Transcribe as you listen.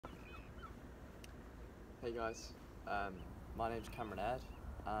Hey guys, my name's Cameron Aird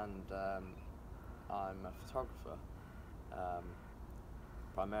and I'm a photographer, um,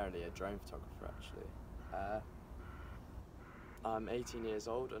 primarily a drone photographer actually. I'm 18 years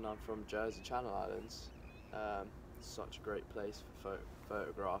old and I'm from Jersey Channel Islands. Such a great place for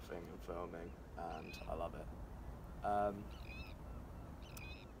photographing and filming, and I love it.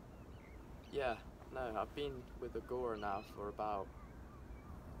 Yeah, no, I've been with Agora now for about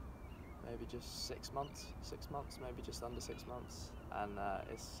maybe just 6 months, maybe just under 6 months, and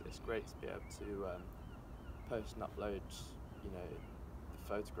it's great to be able to post and upload, you know, the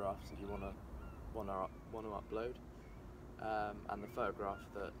photographs that you want to upload, and the photograph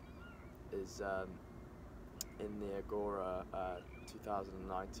that is in the Agora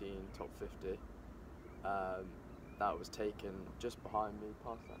 2019 top 50. That was taken just behind me,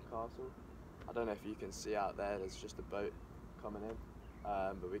 past that castle. I don't know if you can see out there. There's just a boat coming in.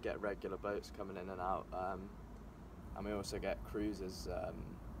 But we get regular boats coming in and out, and we also get cruisers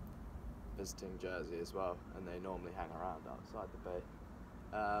visiting Jersey as well, and they normally hang around outside the bay.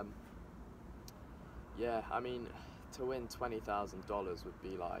 Yeah, I mean, to win $20,000 would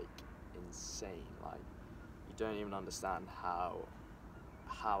be like insane. Like, you don't even understand how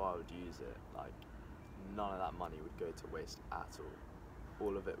I would use it. Like, none of that money would go to waste at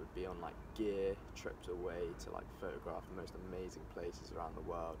all of it would be on like gear, trips away to like photograph the most amazing places around the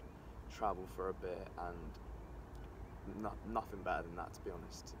world, travel for a bit, and nothing better than that, to be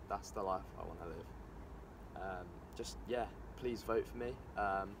honest. That's the life I want to live. Just, yeah, please vote for me.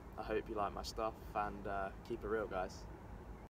 I hope you like my stuff, and keep it real, guys.